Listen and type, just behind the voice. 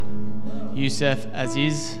Youssef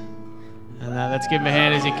Aziz. And let's give him a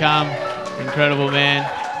hand as he comes. Incredible man.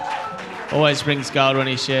 Always brings gold when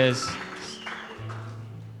he shares.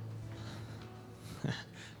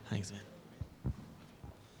 Thanks, man.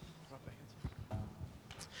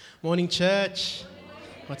 Morning, church.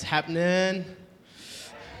 What's happening?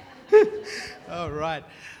 All right.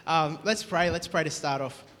 Let's pray. Let's pray to start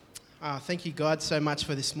off. Thank you, God, so much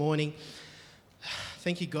for this morning.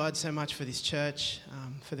 Thank you, God, so much for this church,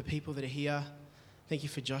 for the people that are here. Thank you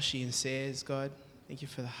for Joshy and Sayers, God. Thank you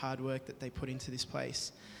for the hard work that they put into this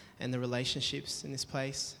place and the relationships in this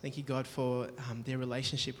place. Thank you, God, for their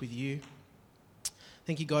relationship with you.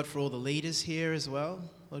 Thank you, God, for all the leaders here as well.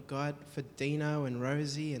 Lord God, for Dino and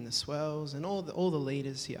Rosie and the Swells and all the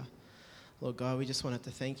leaders here. Lord God, we just wanted to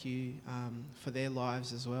thank you for their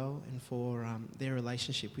lives as well and for their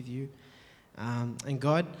relationship with you. And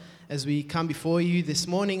God, as we come before you this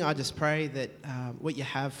morning, I just pray that what you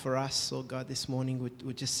have for us, Lord God, this morning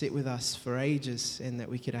would just sit with us for ages and that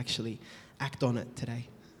we could actually act on it today.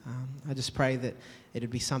 I just pray that it would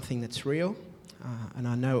be something that's real, and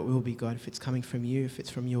I know it will be, God, if it's coming from you, if it's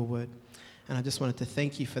from your word. And I just wanted to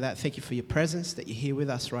thank you for that. Thank you for your presence, that you're here with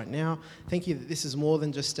us right now. Thank you that this is more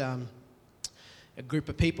than just a group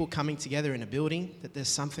of people coming together in a building, that there's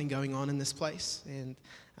something going on in this place, and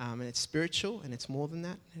it's spiritual, and it's more than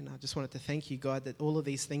that. And I just wanted to thank you, God, that all of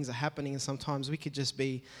these things are happening, and sometimes we could just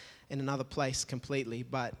be in another place completely,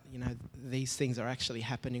 but, you know, these things are actually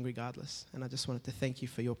happening regardless. And I just wanted to thank you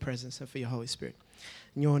for your presence and for your Holy Spirit.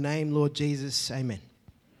 In your name, Lord Jesus, amen.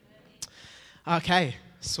 Okay,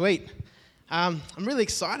 sweet. I'm really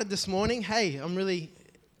excited this morning. Hey, I'm really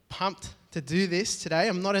pumped to do this today.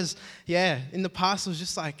 I'm not as, in the past I was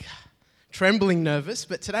just like trembling nervous,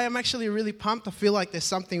 but today I'm actually really pumped. I feel like there's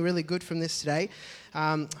something really good from this today.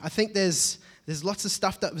 I think there's lots of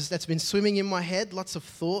stuff that's been swimming in my head, lots of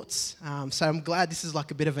thoughts. So I'm glad this is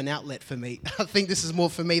like a bit of an outlet for me. I think this is more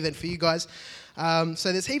for me than for you guys.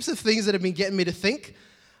 So there's heaps of things that have been getting me to think.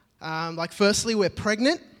 Like firstly, we're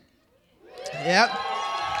pregnant. Yeah.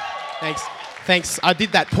 Thanks. I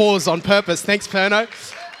did that pause on purpose. Thanks, Perno.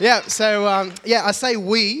 Yeah, so, I say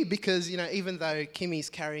we because, you know, even though Kimmy's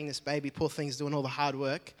carrying this baby, poor thing's doing all the hard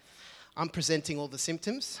work, I'm presenting all the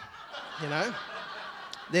symptoms, you know.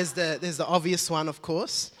 There's the obvious one, of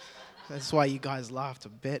course. That's why you guys laughed a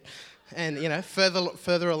bit. And, you know,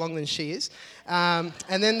 further along than she is. And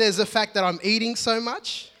then there's the fact that I'm eating so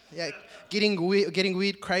much, getting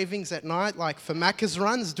weird cravings at night, like for doing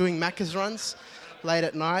Macca's runs late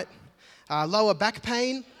at night. Lower back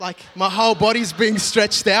pain, like my whole body's being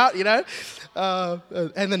stretched out, you know.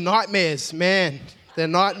 And the nightmares, man, they're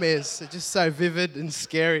nightmares. They're just so vivid and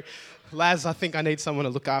scary. Laz, I think I need someone to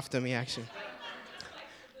look after me, actually.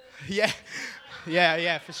 Yeah,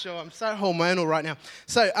 for sure. I'm so hormonal right now.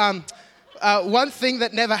 So one thing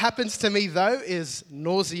that never happens to me, though, is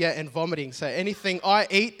nausea and vomiting. So anything I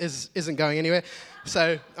eat isn't going anywhere.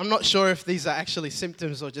 So I'm not sure if these are actually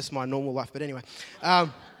symptoms or just my normal life. But anyway.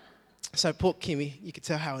 So poor Kimmy, you could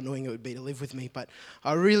tell how annoying it would be to live with me, but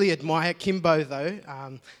I really admire Kimbo though.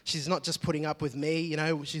 She's not just putting up with me, you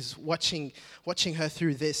know, she's watching her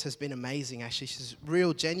through this has been amazing actually. She's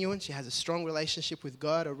real genuine, she has a strong relationship with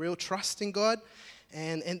God, a real trust in God,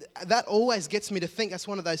 and that always gets me to think, that's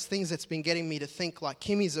one of those things that's been getting me to think, like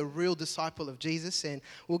Kimmy's a real disciple of Jesus and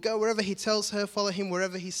will go wherever he tells her, follow him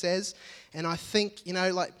wherever he says, and I think, you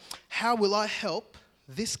know, like, how will I help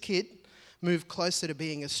this kid move closer to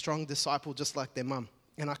being a strong disciple just like their mum?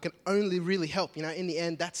 And I can only really help. You know, in the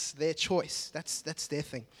end, that's their choice. That's their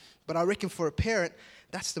thing. But I reckon for a parent,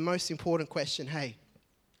 that's the most important question,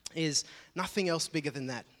 is nothing else bigger than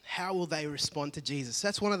that. How will they respond to Jesus?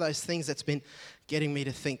 That's one of those things that's been getting me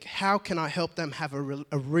to think, how can I help them have a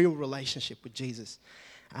real relationship with Jesus?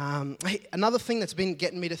 Another thing that's been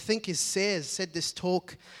getting me to think is Sayers said this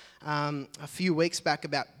talk a few weeks back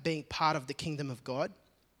about being part of the kingdom of God.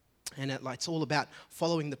 And it's all about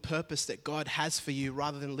following the purpose that God has for you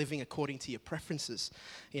rather than living according to your preferences,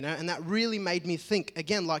 you know. And that really made me think,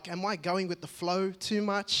 again, like, am I going with the flow too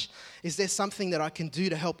much? Is there something that I can do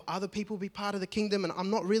to help other people be part of the kingdom? And I'm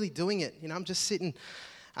not really doing it, you know. I'm just sitting,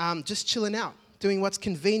 just chilling out, doing what's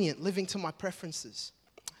convenient, living to my preferences.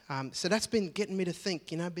 So that's been getting me to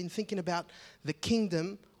think, you know. I've been thinking about the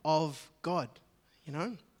kingdom of God, you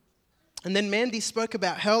know. And then Mandy spoke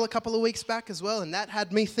about hell a couple of weeks back as well, and that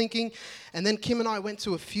had me thinking. And then Kim and I went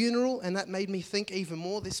to a funeral, and that made me think even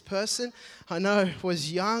more. This person, I know,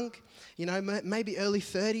 was young, you know, maybe early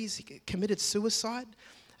 30s, he committed suicide.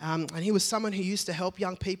 And he was someone who used to help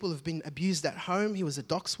young people who've been abused at home. He was a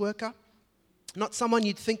docks worker. Not someone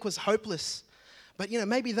you'd think was hopeless, But,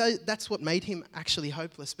 maybe that's what made him actually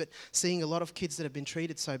hopeless, but seeing a lot of kids that have been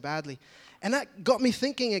treated so badly. And that got me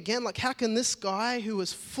thinking again, like, how can this guy who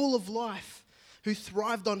was full of life, who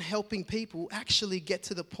thrived on helping people, actually get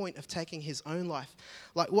to the point of taking his own life?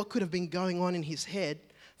 Like, what could have been going on in his head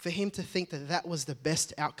for him to think that that was the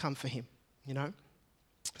best outcome for him,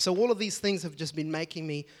 So all of these things have just been making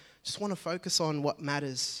me just want to focus on what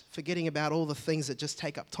matters, forgetting about all the things that just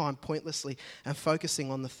take up time pointlessly and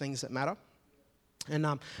focusing on the things that matter. And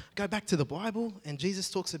go back to the Bible, and Jesus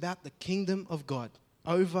talks about the kingdom of God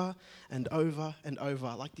over and over and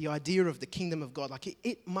over. Like the idea of the kingdom of God, like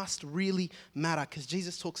it must really matter because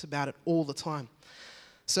Jesus talks about it all the time.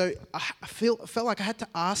 So I felt like I had to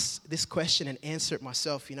ask this question and answer it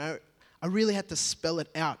myself, I really had to spell it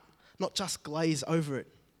out, not just glaze over it.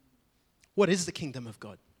 What is the kingdom of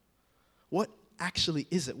God? What actually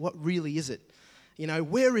is it? What really is it?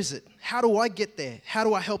 Where is it? How do I get there? How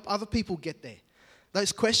do I help other people get there?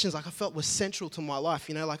 Those questions, I felt were central to my life.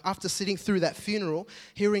 After sitting through that funeral,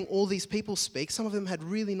 hearing all these people speak, some of them had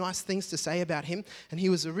really nice things to say about him, and he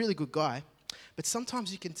was a really good guy. But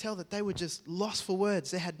sometimes you can tell that they were just lost for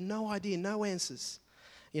words. They had no idea, no answers.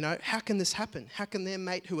 How can this happen? How can their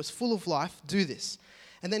mate who was full of life do this?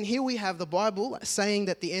 And then here we have the Bible saying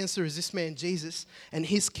that the answer is this man, Jesus, and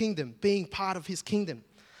his kingdom, being part of his kingdom,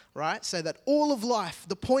 right? So that all of life,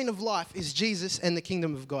 the point of life is Jesus and the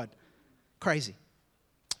kingdom of God. Crazy.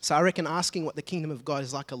 So I reckon asking what the kingdom of God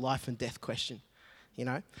is like a life and death question.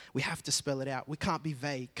 We have to spell it out. We can't be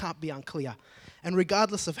vague, can't be unclear. And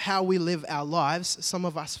regardless of how we live our lives, some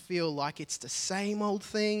of us feel like it's the same old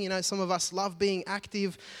thing. Some of us love being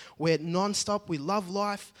active. We're non-stop. We love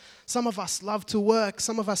life. Some of us love to work.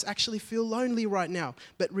 Some of us actually feel lonely right now.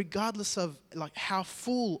 But regardless of how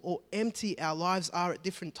full or empty our lives are at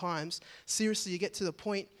different times, seriously, you get to the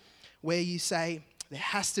point where you say, there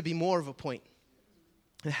has to be more of a point.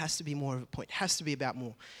 There has to be more of a point. It has to be about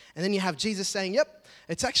more. And then you have Jesus saying, yep,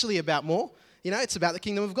 it's actually about more. It's about the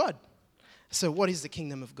kingdom of God. So what is the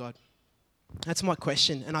kingdom of God? That's my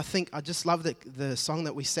question. And I think I just love the song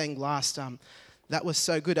that we sang last. That was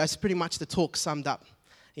so good. That's pretty much the talk summed up.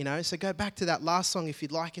 So go back to that last song if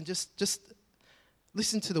you'd like and just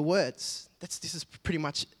listen to the words. This is pretty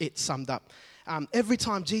much it summed up. Every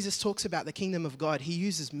time Jesus talks about the kingdom of God, he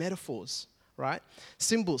uses metaphors. Right?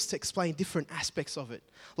 Symbols to explain different aspects of it.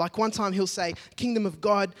 Like one time he'll say, kingdom of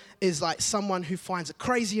God is like someone who finds a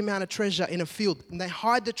crazy amount of treasure in a field. And they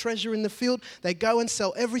hide the treasure in the field. They go and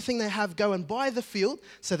sell everything they have, go and buy the field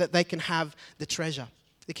so that they can have the treasure.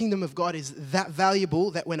 The kingdom of God is that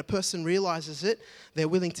valuable that when a person realizes it, they're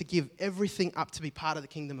willing to give everything up to be part of the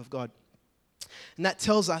kingdom of God. And that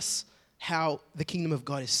tells us how the kingdom of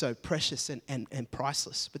God is so precious and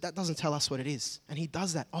priceless. But that doesn't tell us what it is. And he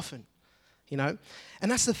does that often.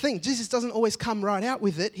 And that's the thing. Jesus doesn't always come right out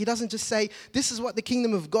with it. He doesn't just say, this is what the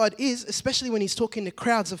kingdom of God is, especially when he's talking to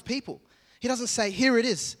crowds of people. He doesn't say, here it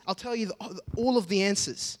is. I'll tell you all of the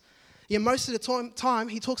answers. Most of the time,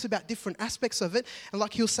 he talks about different aspects of it. And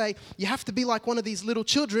he'll say, you have to be like one of these little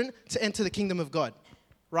children to enter the kingdom of God,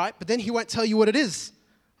 right? But then he won't tell you what it is,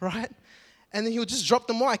 right? And then he'll just drop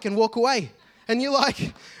the mic and walk away. And you're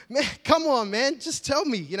like, man, come on, man, just tell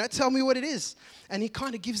me, tell me what it is. And he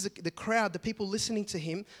kind of gives the crowd, the people listening to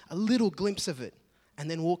him, a little glimpse of it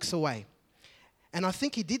and then walks away. And I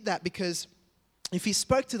think he did that because if he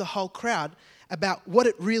spoke to the whole crowd about what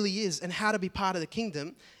it really is and how to be part of the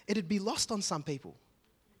kingdom, it'd be lost on some people.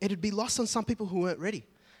 It'd be lost on some people who weren't ready,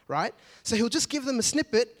 right? So he'll just give them a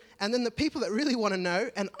snippet, and then the people that really want to know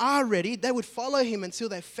and are ready, they would follow him until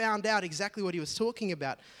they found out exactly what he was talking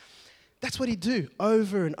about. That's what he'd do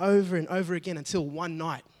over and over and over again until one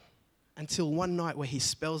night where he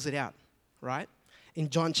spells it out, right? In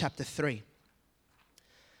John chapter 3.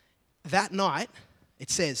 That night,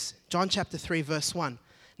 it says, John chapter 3, verse 1,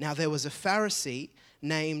 now there was a Pharisee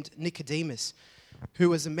named Nicodemus, who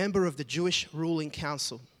was a member of the Jewish ruling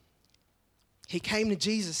council. He came to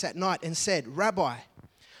Jesus at night and said, Rabbi,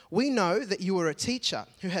 we know that you are a teacher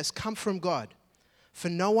who has come from God, for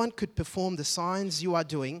no one could perform the signs you are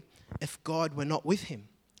doing if God were not with him.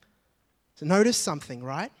 So notice something,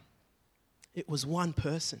 right? It was one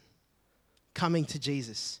person coming to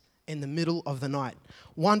Jesus in the middle of the night.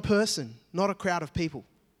 One person, not a crowd of people.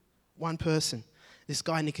 One person. This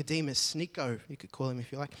guy Nicodemus, Nico, you could call him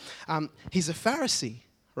if you like. He's a Pharisee,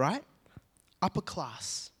 right? Upper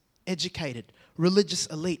class, educated, religious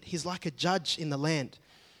elite. He's like a judge in the land.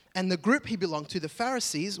 And the group he belonged to, the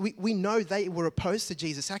Pharisees, we know they were opposed to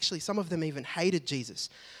Jesus. Actually, some of them even hated Jesus.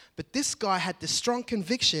 But this guy had the strong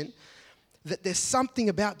conviction that there's something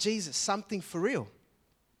about Jesus, something for real.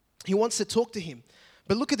 He wants to talk to him.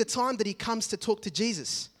 But look at the time that he comes to talk to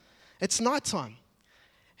Jesus. It's nighttime.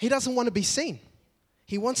 He doesn't want to be seen.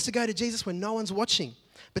 He wants to go to Jesus when no one's watching.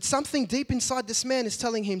 But something deep inside this man is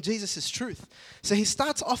telling him Jesus is truth. So he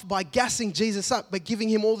starts off by gassing Jesus up, by giving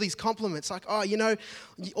him all these compliments. Like, oh, you know,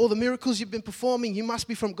 all the miracles you've been performing, you must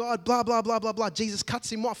be from God, blah, blah, blah, blah, blah. Jesus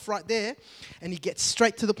cuts him off right there, and he gets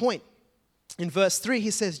straight to the point. In verse 3,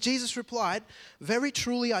 he says, Jesus replied, "Very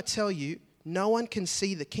truly I tell you, no one can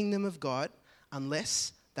see the kingdom of God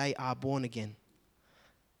unless they are born again."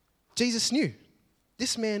 Jesus knew.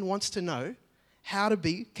 This man wants to know how to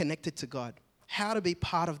be connected to God, how to be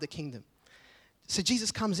part of the kingdom. So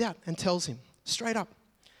Jesus comes out and tells him straight up.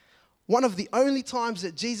 One of the only times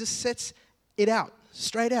that Jesus sets it out,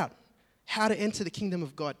 straight out, how to enter the kingdom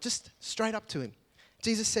of God, just straight up to him.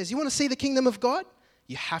 Jesus says, you want to see the kingdom of God?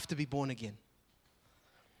 You have to be born again.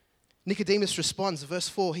 Nicodemus responds, verse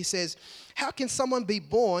 4, he says, "How can someone be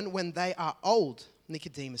born when they are old?"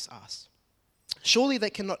 Nicodemus asked. "Surely they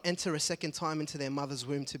cannot enter a second time into their mother's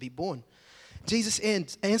womb to be born." Jesus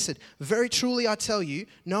answered, "Very truly I tell you,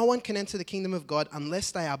 no one can enter the kingdom of God unless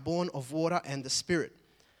they are born of water and the Spirit.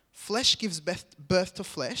 Flesh gives birth to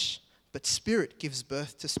flesh, but Spirit gives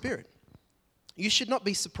birth to spirit. You should not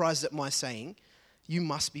be surprised at my saying, you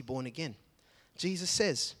must be born again." Jesus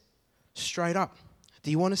says, straight up, do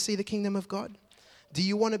you want to see the kingdom of God? Do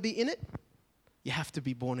you want to be in it? You have to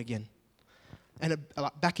be born again. And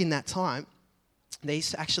back in that time, they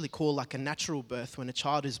used to actually call like a natural birth when a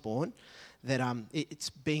child is born, that it's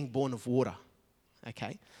being born of water,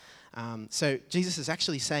 okay? So Jesus is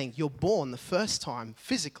actually saying you're born the first time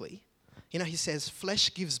physically. You know, he says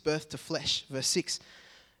flesh gives birth to flesh, verse 6,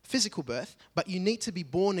 physical birth, but you need to be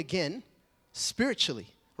born again spiritually,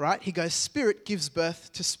 right? He goes, spirit gives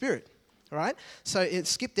birth to spirit, right? So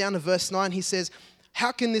skip down to verse 9, he says,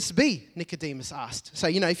 "How can this be?" Nicodemus asked. So,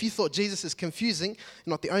 you know, if you thought Jesus is confusing,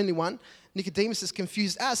 not the only one, Nicodemus is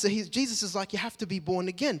confused as. So Jesus is like, you have to be born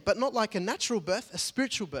again, but not like a natural birth, a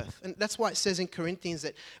spiritual birth. And that's why it says in Corinthians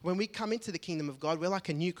that when we come into the kingdom of God, we're like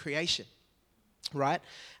a new creation, right?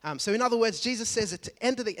 So in other words, Jesus says that to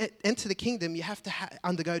enter the kingdom, you have to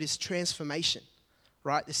undergo this transformation,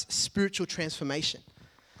 right? This spiritual transformation.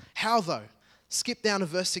 How though? Skip down to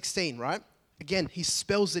verse 16, right? Again, he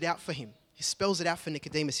spells it out for him. He spells it out for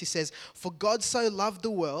Nicodemus. He says, "For God so loved the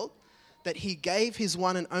world that he gave his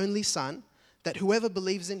one and only Son, that whoever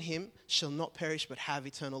believes in him shall not perish but have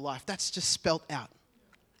eternal life." That's just spelt out.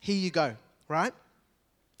 Here you go, right?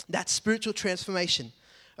 That spiritual transformation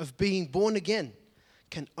of being born again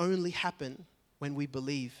can only happen when we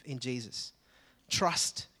believe in Jesus.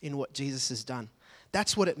 Trust in what Jesus has done.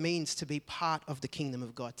 That's what it means to be part of the kingdom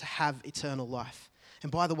of God, to have eternal life.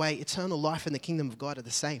 And by the way, eternal life and the kingdom of God are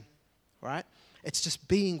the same, right? It's just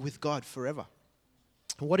being with God forever.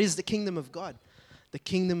 What is the kingdom of God? The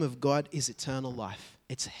kingdom of God is eternal life.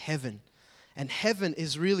 It's heaven. And heaven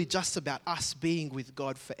is really just about us being with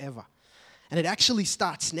God forever. And it actually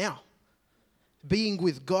starts now. Being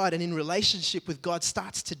with God and in relationship with God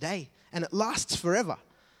starts today. And it lasts forever.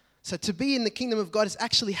 So to be in the kingdom of God is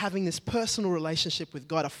actually having this personal relationship with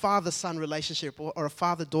God, a father-son relationship or a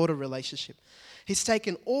father-daughter relationship. He's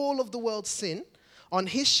taken all of the world's sin on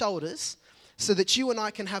his shoulders so that you and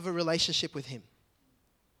I can have a relationship with him,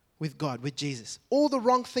 with God, with Jesus. All the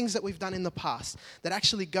wrong things that we've done in the past that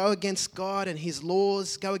actually go against God and his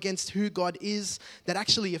laws, go against who God is, that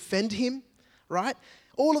actually offend him, right?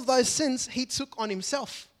 All of those sins he took on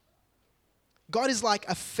himself. God is like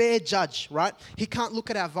a fair judge, right? He can't look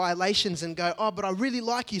at our violations and go, "Oh, but I really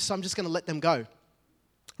like you, so I'm just going to let them go."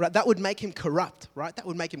 Right? That would make him corrupt, right? That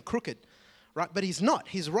would make him crooked, right? But he's not.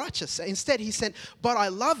 He's righteous. Instead, he said, "But I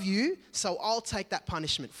love you, so I'll take that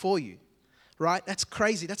punishment for you." Right? That's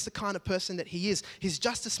crazy. That's the kind of person that he is. His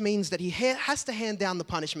justice means that he has to hand down the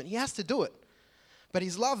punishment. He has to do it. But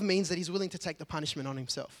his love means that he's willing to take the punishment on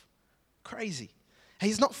himself. Crazy.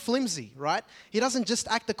 He's not flimsy, right? He doesn't just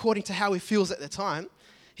act according to how he feels at the time.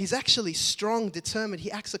 He's actually strong, determined.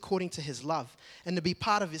 He acts according to his love. And to be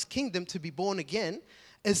part of his kingdom, to be born again,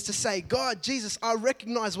 is to say, "God, Jesus, I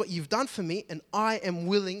recognize what you've done for me, and I am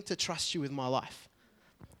willing to trust you with my life."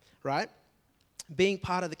 Right? Being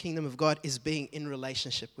part of the kingdom of God is being in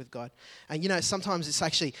relationship with God. And you know, sometimes it's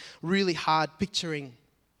actually really hard picturing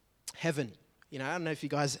heaven. You know, I don't know if you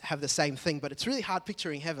guys have the same thing, but it's really hard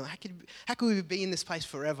picturing heaven. How could we be in this place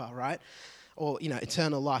forever, right? Or, you know,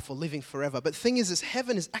 eternal life or living forever. But the thing is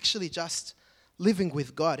heaven is actually just living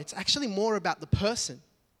with God. It's actually more about the person.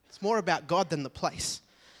 It's more about God than the place.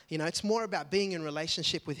 You know, it's more about being in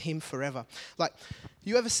relationship with him forever. Like,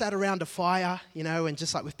 you ever sat around a fire, you know, and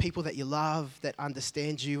just like with people that you love, that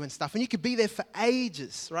understand you and stuff, and you could be there for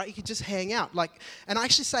ages, right? You could just hang out. Like, and I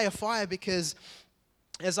actually say a fire because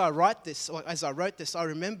as I wrote this, I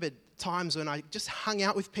remembered times when I just hung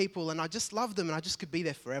out with people and I just loved them and I just could be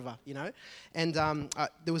there forever, you know. And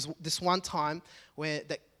there was this one time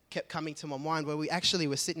that kept coming to my mind where we actually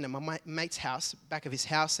were sitting at my mate's house, back of his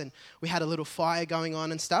house, and we had a little fire going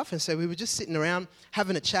on and stuff. And so we were just sitting around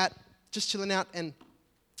having a chat, just chilling out. And,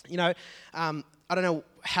 you know, I don't know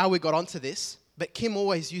how we got onto this, but Kim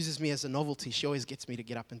always uses me as a novelty. She always gets me to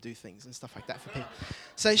get up and do things and stuff like that for people.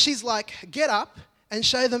 So she's like, get up and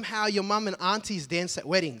show them how your mum and aunties dance at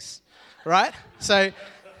weddings, right? So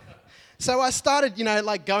I started, you know,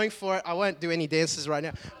 like going for it. I won't do any dances right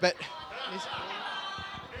now, but...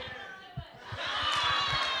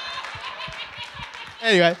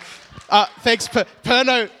 Anyway, thanks,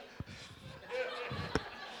 Perno.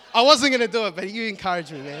 I wasn't going to do it, but you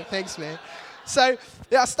encouraged me, man. Thanks, man. So,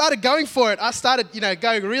 yeah, I started going for it. I started, you know,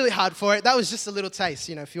 going really hard for it. That was just a little taste,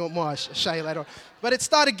 you know. If you want more, I'll show you later on. But it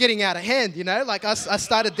started getting out of hand, you know. Like, I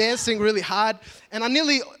started dancing really hard, and I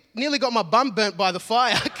nearly got my bum burnt by the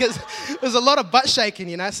fire because there was a lot of butt shaking,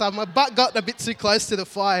 you know. So my butt got a bit too close to the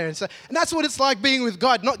fire. And that's what it's like being with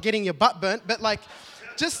God, not getting your butt burnt, but like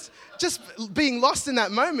just being lost in that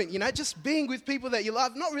moment, you know, just being with people that you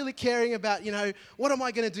love, not really caring about, you know, what am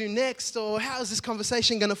I going to do next or how is this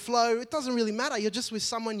conversation going to flow? It doesn't really matter. You're just with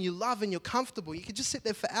someone you love and you're comfortable. You could just sit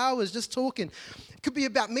there for hours just talking. It could be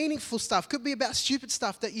about meaningful stuff, could be about stupid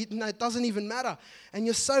stuff that you know doesn't even matter. And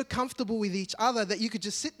you're so comfortable with each other that you could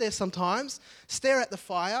just sit there sometimes, stare at the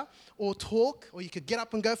fire or talk, or you could get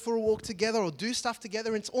up and go for a walk together or do stuff together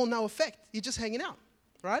and it's all no effect. You're just hanging out,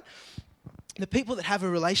 right? The people that have a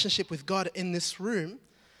relationship with God in this room,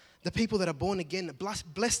 the people that are born again,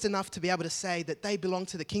 blessed enough to be able to say that they belong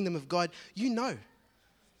to the kingdom of God, you know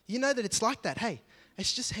that it's like that. Hey,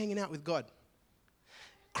 it's just hanging out with God,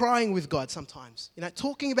 crying with God sometimes, you know,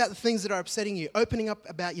 talking about the things that are upsetting you, opening up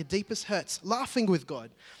about your deepest hurts, laughing with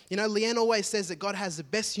God. You know, Leanne always says that God has the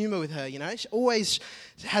best humor with her, you know. She always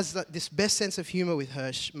has this best sense of humor with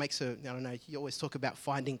her. She makes her, I don't know, you always talk about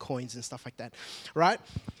finding coins and stuff like that, right?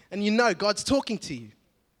 And you know God's talking to you.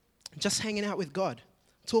 Just hanging out with God,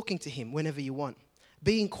 talking to him whenever you want.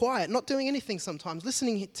 Being quiet, not doing anything sometimes,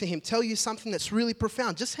 listening to him tell you something that's really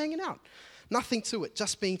profound, just hanging out. Nothing to it,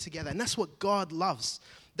 just being together. And that's what God loves.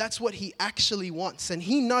 That's what he actually wants. And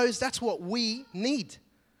he knows that's what we need,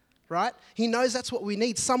 right? He knows that's what we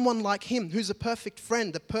need. Someone like him who's a perfect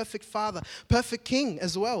friend, a perfect father, perfect king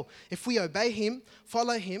as well. If we obey him,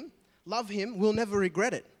 follow him, love him, we'll never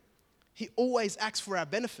regret it. He always acts for our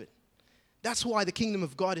benefit. That's why the kingdom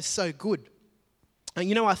of God is so good. And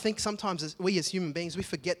you know, I think sometimes we as human beings, we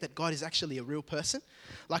forget that God is actually a real person.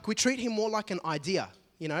 Like we treat him more like an idea.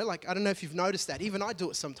 You know, like, I don't know if you've noticed that. Even I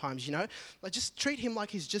do it sometimes, you know. Like, just treat him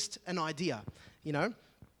like he's just an idea, you know.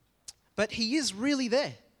 But he is really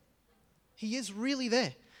there. He is really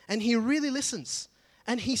there. And he really listens.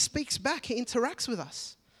 And he speaks back. He interacts with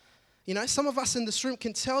us. You know, some of us in this room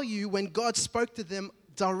can tell you when God spoke to them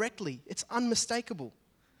directly. It's unmistakable.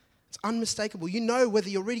 It's unmistakable. You know whether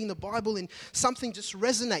you're reading the Bible and something just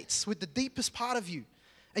resonates with the deepest part of you.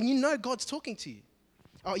 And you know God's talking to you.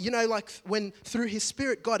 Oh, you know, like when through his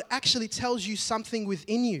Spirit, God actually tells you something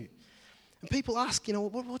within you. And people ask, you know,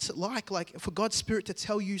 what's it like for God's Spirit to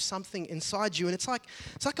tell you something inside you? And it's like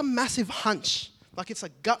a massive hunch. Like it's a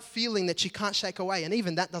gut feeling that you can't shake away. And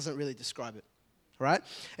even that doesn't really describe it, right?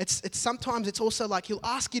 It's sometimes it's also like he'll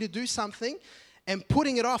ask you to do something and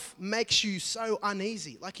putting it off makes you so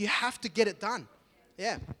uneasy. Like you have to get it done.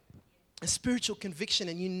 Yeah. A spiritual conviction,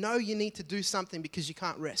 and you know you need to do something because you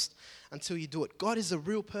can't rest until you do it. God is a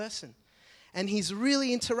real person, and he's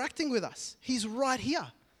really interacting with us. He's right here.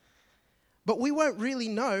 But we won't really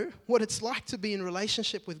know what it's like to be in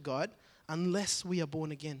relationship with God unless we are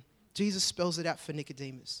born again. Jesus spells it out for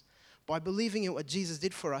Nicodemus. By believing in what Jesus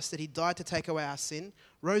did for us, that he died to take away our sin,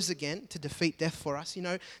 rose again to defeat death for us. You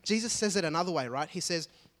know, Jesus says it another way, right? He says,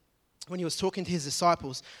 when he was talking to his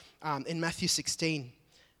disciples in Matthew 16,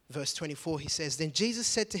 Verse 24, he says, Then Jesus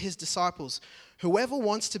said to his disciples, Whoever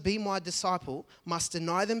wants to be my disciple must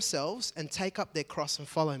deny themselves and take up their cross and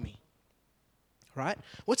follow me. Right?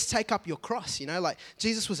 What's take up your cross? You know, like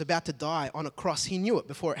Jesus was about to die on a cross. He knew it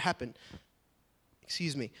before it happened.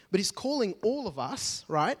 But he's calling all of us,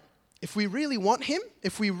 right? If we really want him,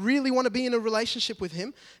 if we really want to be in a relationship with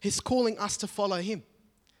him, he's calling us to follow him,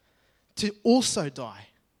 to also die.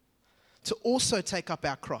 to also take up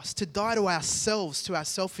our cross, to die to ourselves, to our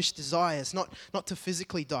selfish desires, not to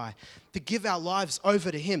physically die, to give our lives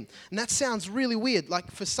over to him. And that sounds really weird.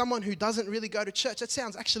 Like for someone who doesn't really go to church, that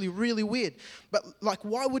sounds actually really weird. But like,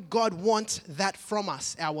 why would God want that from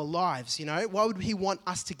us, our lives, you know? Why would he want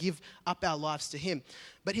us to give up our lives to him?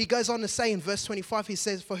 But he goes on to say in verse 25, he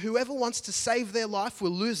says, "For whoever wants to save their life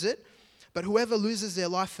will lose it, but whoever loses their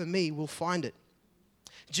life for me will find it."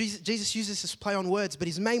 Jesus uses this play on words, but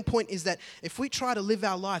his main point is that if we try to live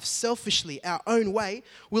our life selfishly, our own way,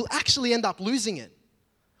 we'll actually end up losing it.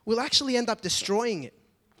 We'll actually end up destroying it.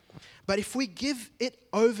 But if we give it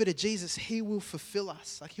over to Jesus, he will fulfill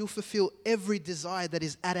us. Like, he'll fulfill every desire that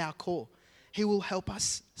is at our core. He will help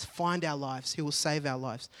us find our lives. He will save our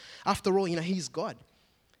lives. After all, he's God.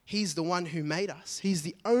 He's the one who made us. He's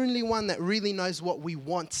the only one that really knows what we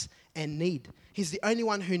want and need. He's the only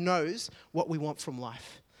one who knows what we want from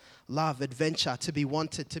life. Love, adventure, to be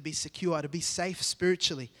wanted, to be secure, to be safe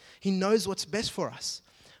spiritually. He knows what's best for us.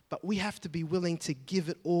 But we have to be willing to give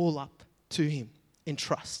it all up to him in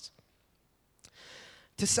trust.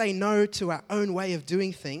 To say no to our own way of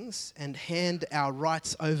doing things and hand our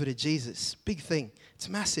rights over to Jesus. Big thing. It's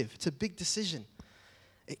massive. It's a big decision.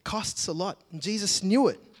 It costs a lot. And Jesus knew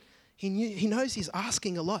it. He knows he's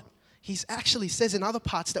asking a lot. He actually says in other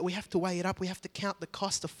parts that we have to weigh it up. We have to count the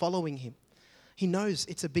cost of following him. He knows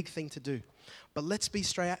it's a big thing to do. But let's be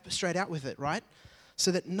straight out with it, right? So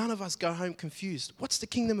that none of us go home confused. What's the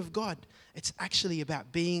kingdom of God? It's actually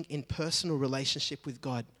about being in personal relationship with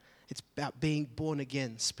God. It's about being born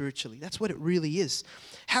again spiritually. That's what it really is.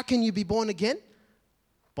 How can you be born again?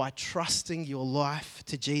 By trusting your life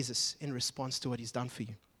to Jesus in response to what he's done for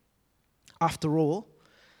you. After all,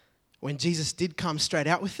 when Jesus did come straight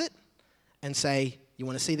out with it and say, you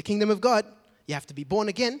want to see the kingdom of God? You have to be born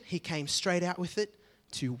again. He came straight out with it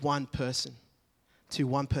to one person. To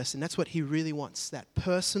one person. That's what he really wants. That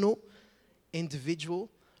personal, individual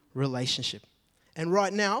relationship. And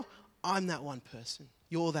right now, I'm that one person.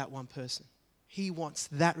 You're that one person. He wants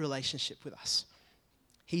that relationship with us.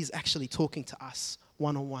 He's actually talking to us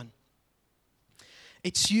one-on-one.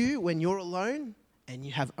 It's you when you're alone and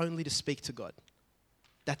you have only to speak to God.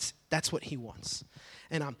 That's what he wants.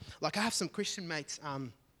 And I have some Christian mates.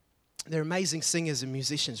 They're amazing singers and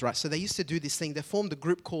musicians, right? So they used to do this thing. They formed a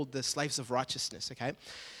group called the Slaves of Righteousness, okay?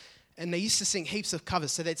 And they used to sing heaps of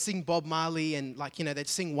covers. So they'd sing Bob Marley and they'd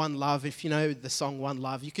sing One Love. If you know the song One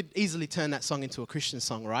Love, you could easily turn that song into a Christian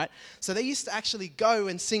song, right? So they used to actually go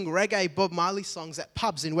and sing reggae Bob Marley songs at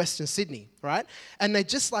pubs in Western Sydney, right? And they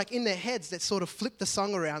just in their heads, they'd sort of flip the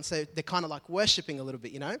song around so they're kind of worshipping a little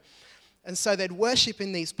bit, And so they'd worship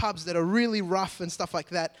in these pubs that are really rough and stuff like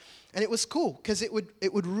that. And it was cool because it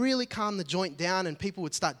would really calm the joint down and people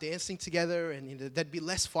would start dancing together and there'd be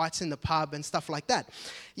less fights in the pub and stuff like that.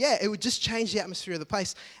 Yeah, it would just change the atmosphere of the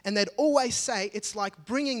place. And they'd always say it's like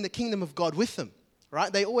bringing the kingdom of God with them,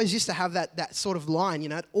 right? They always used to have that sort of line,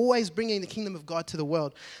 always bringing the kingdom of God to the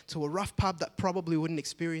world, to a rough pub that probably wouldn't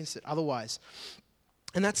experience it otherwise.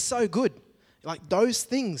 And that's so good. Those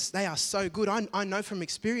things, they are so good. I know from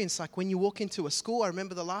experience, when you walk into a school, I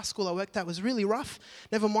remember the last school I worked at was really rough.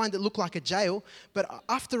 Never mind, it looked like a jail. But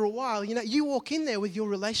after a while, you walk in there with your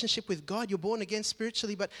relationship with God. You're born again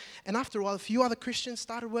spiritually. And after a while, a few other Christians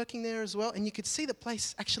started working there as well. And you could see the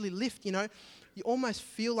place actually lift, You almost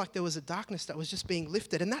feel like there was a darkness that was just being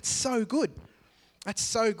lifted. And that's so good. That's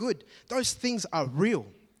so good. Those things are real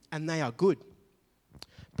and they are good.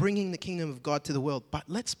 Bringing the kingdom of God to the world. But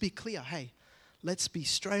let's be clear, hey. Let's be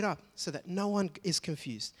straight up so that no one is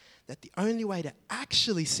confused. That the only way to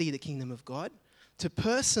actually see the kingdom of God, to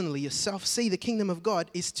personally yourself see the kingdom of God,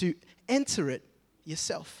 is to enter it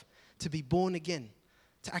yourself, to be born again,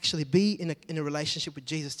 to actually be in a relationship with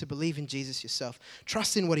Jesus, to believe in Jesus yourself,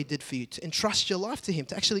 trust in what he did for you, to entrust your life to him,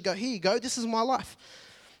 to actually go, here you go, this is my life.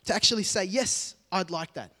 To actually say, yes, I'd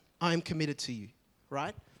like that. I am committed to you,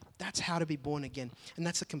 right? That's how to be born again. And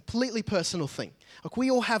that's a completely personal thing.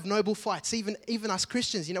 We all have noble fights, even us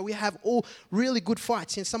Christians, we have all really good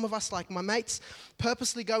fights. Some of us, like my mates,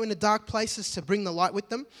 purposely go into dark places to bring the light with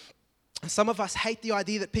them. Some of us hate the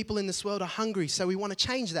idea that people in this world are hungry, so we want to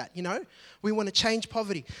change that, We want to change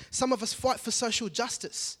poverty. Some of us fight for social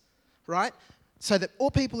justice, right? So that all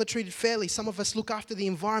people are treated fairly. Some of us look after the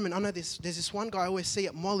environment. I know there's this one guy I always see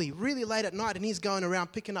at Molly, really late at night, and he's going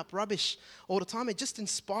around picking up rubbish all the time. It just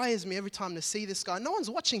inspires me every time to see this guy. No one's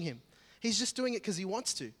watching him. He's just doing it because he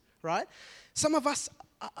wants to, right? Some of us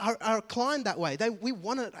are inclined that way. We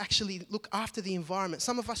want to actually look after the environment.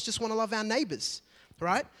 Some of us just want to love our neighbours,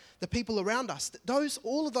 right? The people around us.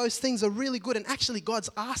 All of those things are really good, and actually God's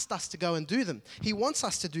asked us to go and do them. He wants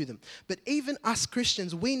us to do them. But even us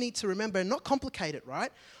Christians, we need to remember, and not complicate it,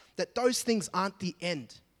 right? That those things aren't the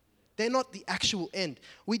end. They're not the actual end.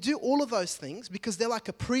 We do all of those things because they're like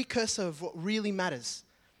a precursor of what really matters.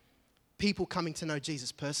 People coming to know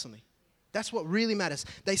Jesus personally. That's what really matters.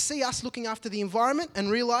 They see us looking after the environment and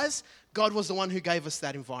realize God was the one who gave us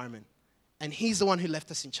that environment. And He's the one who left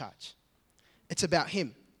us in charge. It's about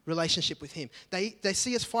Him, relationship with Him. They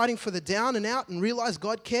see us fighting for the down and out and realize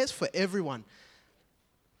God cares for everyone.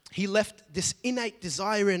 He left this innate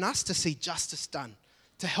desire in us to see justice done,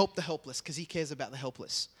 to help the helpless because He cares about the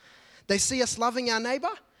helpless. They see us loving our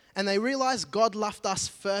neighbor and they realize God loved us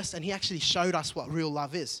first and He actually showed us what real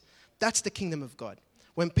love is. That's the kingdom of God.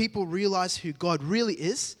 When people realize who God really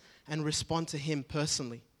is and respond to Him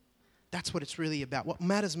personally. That's what it's really about. What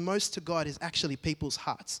matters most to God is actually people's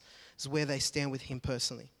hearts, is where they stand with Him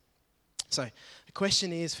personally. So the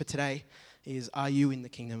question is for today is, are you in the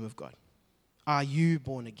kingdom of God? Are you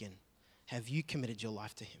born again? Have you committed your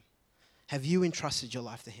life to Him? Have you entrusted your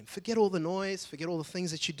life to Him? Forget all the noise, forget all the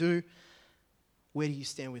things that you do. Where do you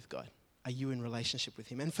stand with God? Are you in relationship with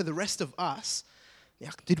Him? And for the rest of us,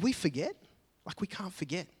 did we forget? We can't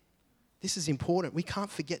forget. This is important. We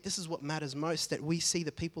can't forget. This is what matters most, that we see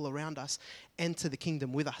the people around us enter the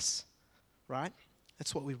kingdom with us, right?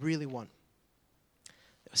 That's what we really want.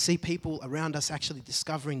 See people around us actually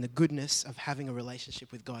discovering the goodness of having a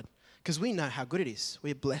relationship with God. Because we know how good it is.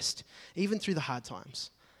 We're blessed. Even through the hard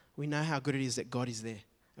times, we know how good it is that God is there.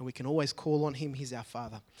 And we can always call on Him. He's our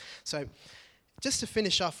Father. So just to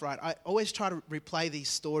finish off, right, I always try to replay these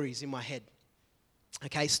stories in my head.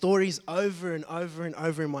 Okay, stories over and over and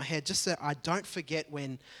over in my head, just so I don't forget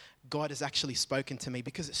when God has actually spoken to me,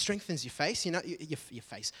 because it strengthens your faith,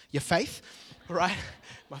 your faith, right?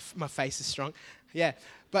 My face is strong, yeah.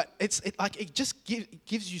 But it just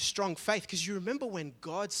gives you strong faith, because you remember when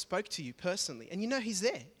God spoke to you personally, and you know He's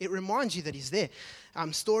there. It reminds you that He's there.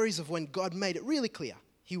 Stories of when God made it really clear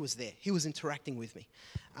He was there. He was interacting with me.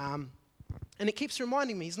 And it keeps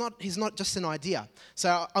reminding me, he's not just an idea.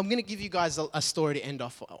 So I'm going to give you guys a story to end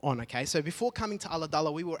off on, okay? So before coming to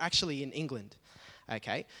Ulladulla, we were actually in England,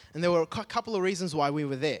 okay? And there were a couple of reasons why we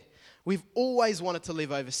were there. We've always wanted to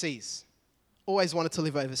live overseas. Always wanted to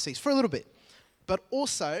live overseas for a little bit. But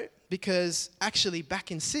also because actually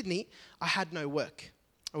back in Sydney, I had no work.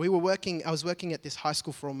 I was working at this high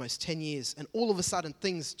school for almost 10 years, and all of a sudden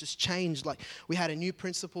things just changed. Like, we had a new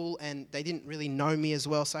principal and they didn't really know me as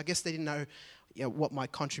well, so I guess they didn't know, what my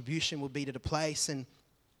contribution would be to the place, and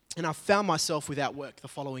I found myself without work the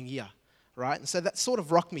following year, right? And so that sort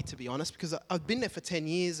of rocked me, to be honest, because I've been there for 10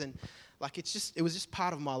 years and it was just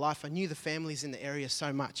part of my life. I knew the families in the area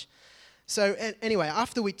so much. So anyway,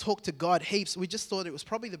 after we talked to God heaps, we just thought it was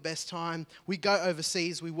probably the best time. We go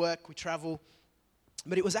overseas, we work, we travel.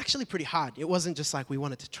 But it was actually pretty hard. It wasn't just like we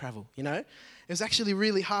wanted to travel, It was actually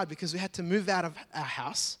really hard because we had to move out of our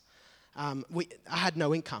house. I had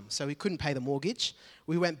no income, so we couldn't pay the mortgage.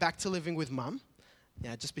 We went back to living with Mum,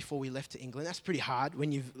 just before we left to England. That's pretty hard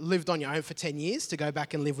when you've lived on your own for 10 years to go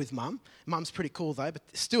back and live with Mum. Mum's pretty cool though, but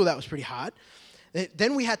still that was pretty hard.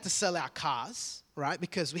 Then we had to sell our cars, right,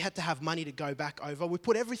 because we had to have money to go back over. We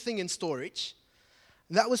put everything in storage.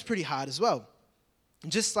 That was pretty hard as well.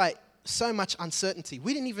 Just so much uncertainty.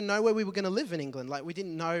 We didn't even know where we were going to live in England. We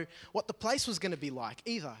didn't know what the place was going to be like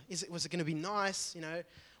either. Was it going to be nice?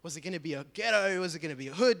 Was it going to be a ghetto? Was it going to be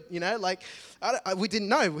a hood? We didn't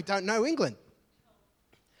know. We don't know England.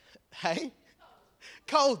 Hey?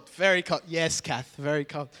 Cold. Very cold. Yes, Kath. Very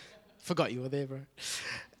cold. Forgot you were there, bro.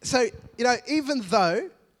 So, even though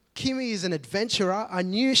Kimmy is an adventurer, I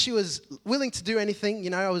knew she was willing to do anything.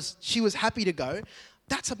 She was happy to go.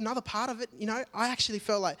 That's another part of it, I actually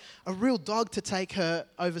felt like a real dog to take her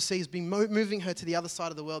overseas, moving her to the other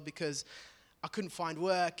side of the world because I couldn't find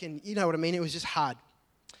work, and you know what I mean, it was just hard.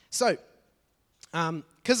 So,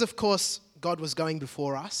 because of course God was going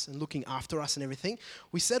before us and looking after us and everything,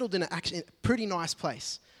 we settled in a pretty nice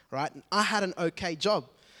place, right? And I had an okay job,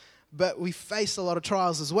 but we faced a lot of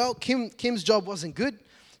trials as well. Kim's job wasn't good.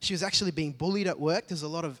 She was actually being bullied at work. There's a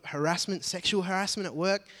lot of harassment, sexual harassment at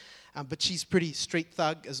work. But she's pretty street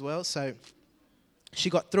thug as well, so she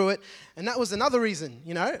got through it. And that was another reason,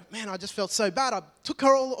 Man, I just felt so bad. I took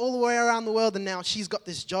her all the way around the world, and now she's got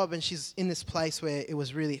this job, and she's in this place where it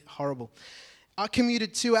was really horrible. I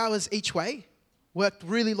commuted 2 hours each way, worked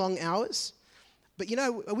really long hours. But,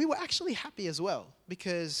 we were actually happy as well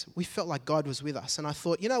because we felt like God was with us. And I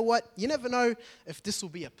thought, you know what? You never know if this will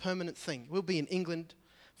be a permanent thing. We'll be in England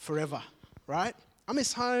forever, right? I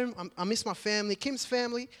miss home. I miss my family, Kim's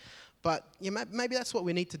family. but maybe that's what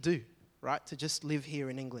we need to do, right? To just live here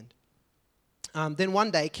in England. Then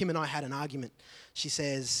one day, Kim and I had an argument. She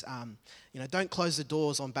says, don't close the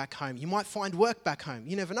doors on back home. You might find work back home.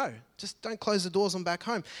 You never know. Just don't close the doors on back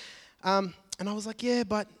home. And I was like,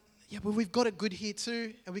 but we've got it good here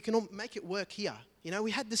too, and we can all make it work here.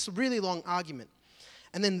 We had this really long argument.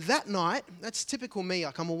 And then that night, that's typical me,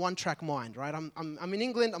 like I'm a one-track mind, right? I'm in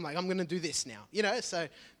England, I'm like, I'm going to do this now,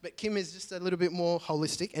 but Kim is just a little bit more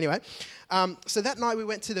holistic. Anyway, so that night we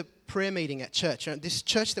went to the prayer meeting at church. This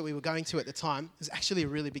church that we were going to at the time was actually a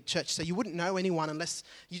really big church, so you wouldn't know anyone unless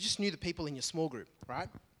you just knew the people in your small group, right?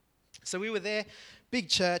 So we were there, big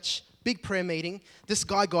church, big prayer meeting. This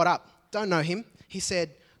guy got up, don't know him. He said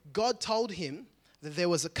God told him that there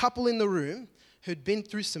was a couple in the room who'd been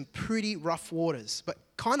through some pretty rough waters. But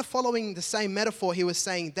kind of following the same metaphor, he was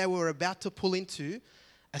saying they were about to pull into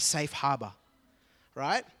a safe harbor,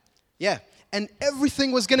 right? Yeah, and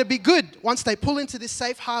everything was going to be good. Once they pull into this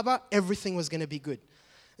safe harbor, everything was going to be good.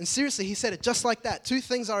 And seriously, he said it just like that. 2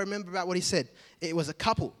 things I remember about what he said. It was a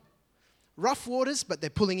couple. Rough waters, but they're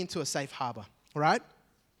pulling into a safe harbor, right?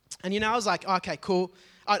 And, I was like, okay, cool.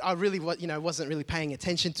 I really, wasn't really paying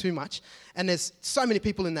attention too much. And there's so many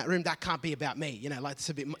people in that room, that can't be about me, like it's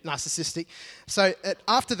a bit narcissistic. So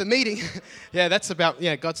after the meeting, that's about,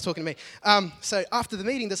 God's talking to me. So after the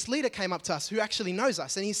meeting, this leader came up to us who actually knows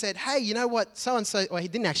us. And he said, hey, you know what, so-and-so, well, he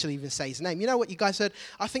didn't actually even say his name. You know what you guys heard?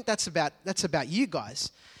 I think that's about you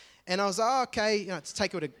guys. And I was like, okay, to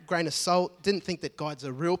take it with a grain of salt. Didn't think that God's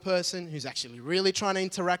a real person who's actually really trying to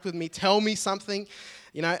interact with me, tell me something,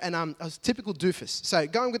 and I was a typical doofus. So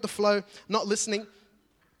going with the flow, not listening.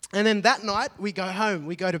 And then that night, we go home,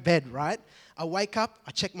 we go to bed, right? I wake up,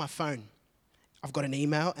 I check my phone. I've got an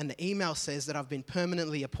email, and the email says that I've been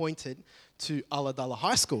permanently appointed to Ulladulla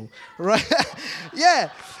High School, right?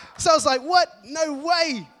 Yeah. So I was like, what? No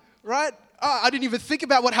way, right? Oh, I didn't even think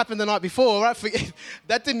about what happened the night before, right?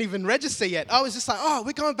 That didn't even register yet. I was just like,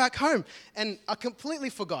 we're going back home. And I completely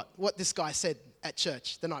forgot what this guy said at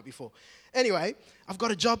church the night before. Anyway, I've got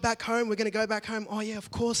a job back home. We're going to go back home. Oh, yeah, of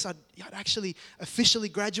course. I'd actually officially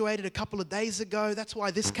graduated a couple of days ago. That's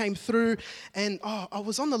why this came through. And, I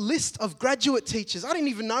was on the list of graduate teachers. I didn't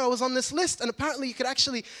even know I was on this list. And apparently you could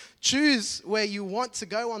actually choose where you want to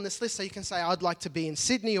go on this list. So you can say, I'd like to be in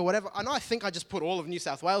Sydney or whatever. And I think I just put all of New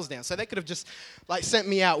South Wales down. So they could have just, sent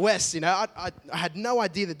me out west, I had no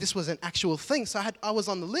idea that this was an actual thing. So I was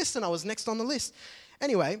on the list and I was next on the list.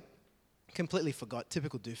 Anyway, completely forgot.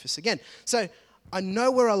 Typical doofus again. So I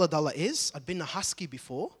know where Ulladulla is. I've been to Husky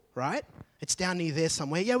before, right? It's down near there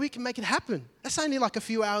somewhere. Yeah, we can make it happen. That's only like a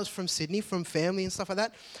few hours from Sydney, from family and stuff like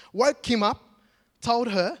that. Woke Kim up, told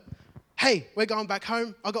her, hey, we're going back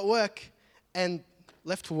home. I got work. And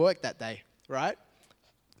left for work that day, right?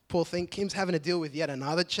 Poor thing, Kim's having to deal with yet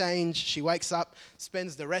another change. She wakes up,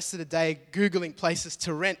 spends the rest of the day Googling places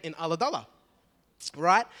to rent in Ulladulla,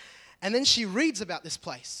 right? And then she reads about this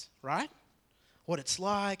place, right? What it's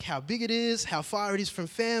like, how big it is, how far it is from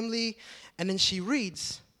family. And then she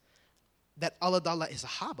reads that Ulladulla is a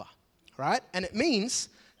harbour, right? And it means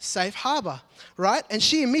safe harbour, right? And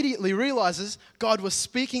she immediately realizes God was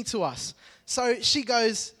speaking to us. So she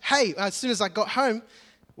goes, hey, as soon as I got home,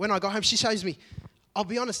 when I got home, she shows me. I'll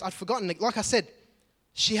be honest, I'd forgotten. Like I said,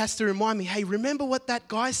 she has to remind me, hey, remember what that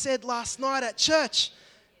guy said last night at church?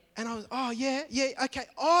 And I was, okay,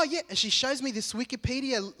 And she shows me this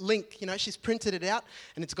Wikipedia link, she's printed it out,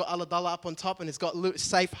 and it's got Ulladulla up on top, and it's got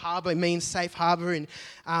safe harbour, it means safe harbour in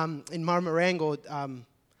Murmarang, or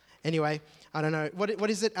anyway, I don't know. What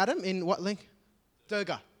is it, Adam, in what link?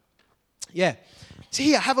 Durga. Yeah. So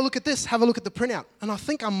here, have a look at this, have a look at the printout. And I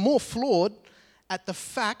think I'm more flawed at the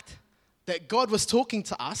fact that God was talking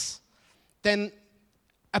to us than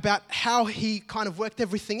about how he kind of worked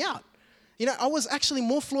everything out. I was actually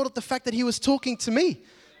more flawed at the fact that he was talking to me.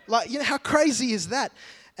 How crazy is that?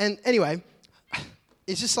 And anyway,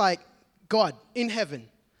 it's just like God in heaven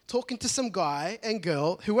talking to some guy and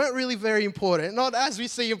girl who weren't really very important, not as we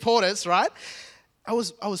see importance, right? I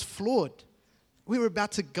was flawed. We were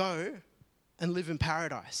about to go and live in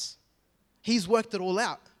paradise. He's worked it all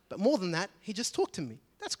out. But more than that, he just talked to me.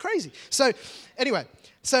 That's crazy. So anyway,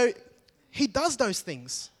 he does those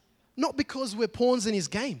things, not because we're pawns in his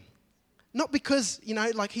game. Not because,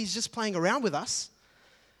 he's just playing around with us.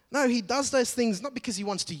 No, he does those things not because he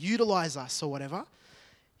wants to utilize us or whatever.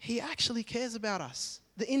 He actually cares about us.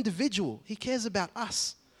 The individual, he cares about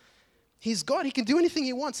us. He's God. He can do anything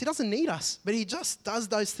he wants. He doesn't need us. But he just does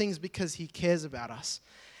those things because he cares about us.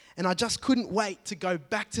 And I just couldn't wait to go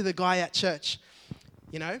back to the guy at church.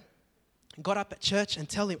 Got up at church and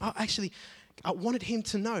tell him, I wanted him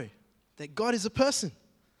to know that God is a person.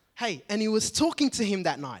 Hey, and he was talking to him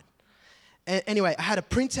that night. Anyway, I had a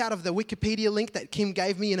printout of the Wikipedia link that Kim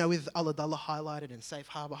gave me, with Ulladulla highlighted and Safe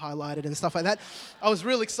Harbour highlighted and stuff like that. I was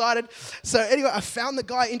real excited. So anyway, I found the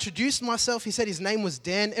guy, introduced myself. He said his name was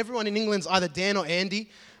Dan. Everyone in England's either Dan or Andy,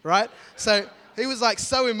 right? So he was like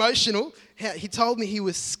so emotional. He told me he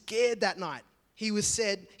was scared that night. He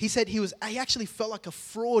said he actually felt like a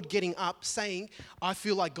fraud getting up saying, I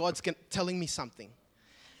feel like God's telling me something.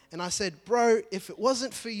 And I said, bro, if it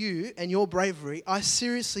wasn't for you and your bravery, I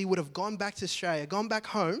seriously would have gone back to Australia, gone back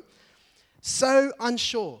home, so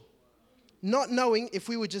unsure, not knowing if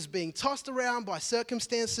we were just being tossed around by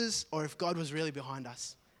circumstances or if God was really behind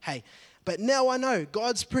us. Hey, but now I know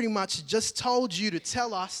God's pretty much just told you to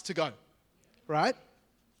tell us to go, right?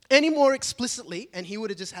 Any more explicitly, and he would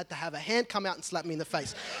have just had to have a hand come out and slap me in the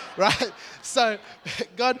face, right? So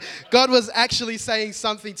God was actually saying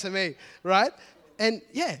something to me, right? And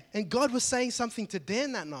God was saying something to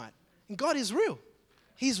Dan that night. And God is real.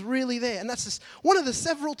 He's really there. And that's just one of the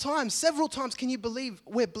several times, can you believe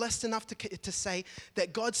we're blessed enough to say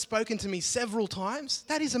that God's spoken to me several times?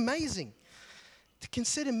 That is amazing. To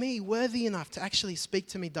consider me worthy enough to actually speak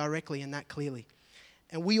to me directly and that clearly.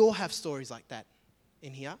 And we all have stories like that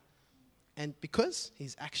in here. And because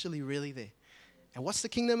he's actually really there. And what's the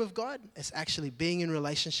kingdom of God? It's actually being in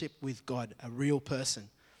relationship with God, a real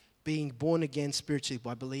person. Being born again spiritually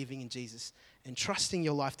by believing in Jesus and trusting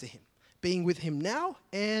your life to him. Being with him now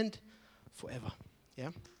and forever. Yeah?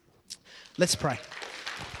 Let's pray.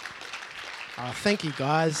 Thank you,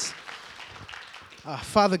 guys.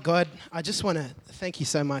 Father God, I just want to thank you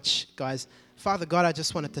so much, guys. Father God, I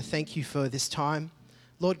just wanted to thank you for this time.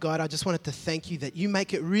 Lord God, I just wanted to thank you that you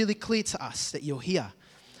make it really clear to us that you're here.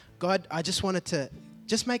 God, I just wanted to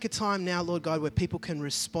make a time now, Lord God, where people can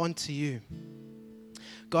respond to you.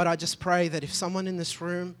 God, I just pray that if someone in this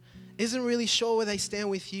room isn't really sure where they stand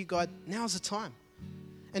with you, God, now's the time.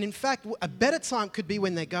 And in fact, a better time could be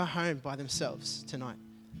when they go home by themselves tonight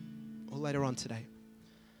or later on today.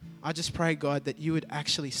 I just pray, God, that you would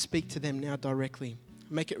actually speak to them now directly.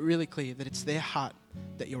 Make it really clear that it's their heart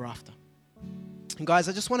that you're after. And guys,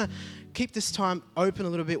 I just want to keep this time open a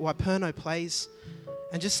little bit while Perno plays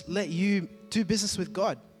and just let you do business with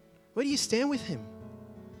God. Where do you stand with him?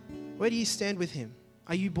 Where do you stand with him?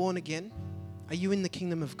 Are you born again? Are you in the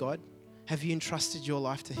kingdom of God? Have you entrusted your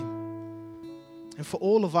life to him? And for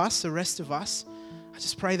all of us, the rest of us, I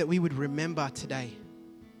just pray that we would remember today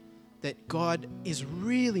that God is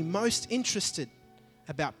really most interested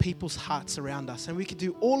about people's hearts around us. And we could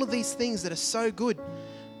do all of these things that are so good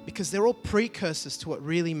because they're all precursors to what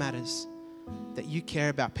really matters, that you care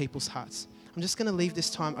about people's hearts. I'm just going to leave this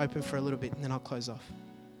time open for a little bit and then I'll close off.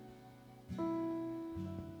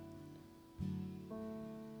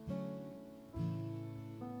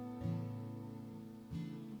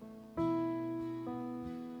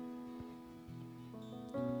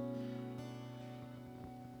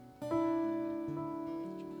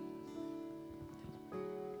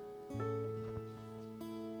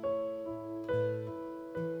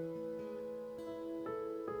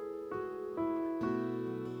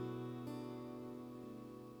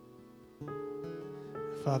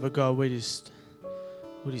 Father God, we just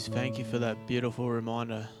thank you for that beautiful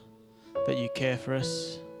reminder that you care for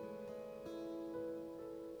us,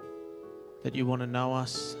 that you want to know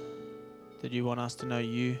us, that you want us to know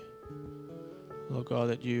you. Lord God,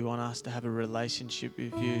 that you want us to have a relationship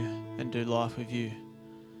with you and do life with you.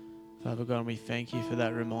 Father God, we thank you for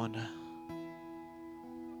that reminder.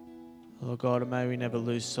 Lord God, may we never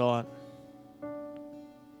lose sight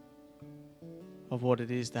of what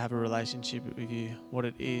it is to have a relationship with you, what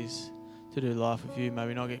it is to do life with you. May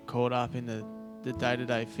we not get caught up in the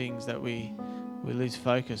day-to-day things that we lose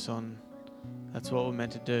focus on. That's what we're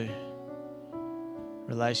meant to do.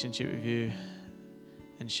 Relationship with you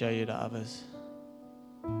and show you to others.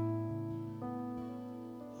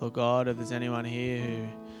 Lord God, if there's anyone here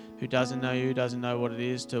who doesn't know you, doesn't know what it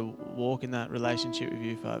is to walk in that relationship with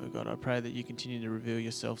you, Father God, I pray that you continue to reveal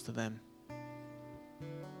yourselves to them.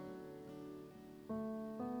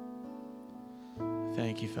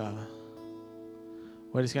 Thank you, Father.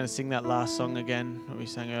 We're just going to sing that last song again that we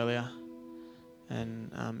sang earlier.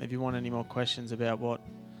 And if you want any more questions about what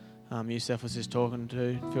Yusuf was just talking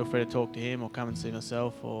to, feel free to talk to him or come and see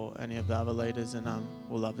myself or any of the other leaders, and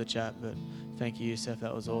we'll love the chat. But thank you, Yusuf.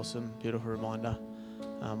 That was awesome. Beautiful reminder.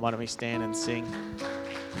 Why don't we stand and sing?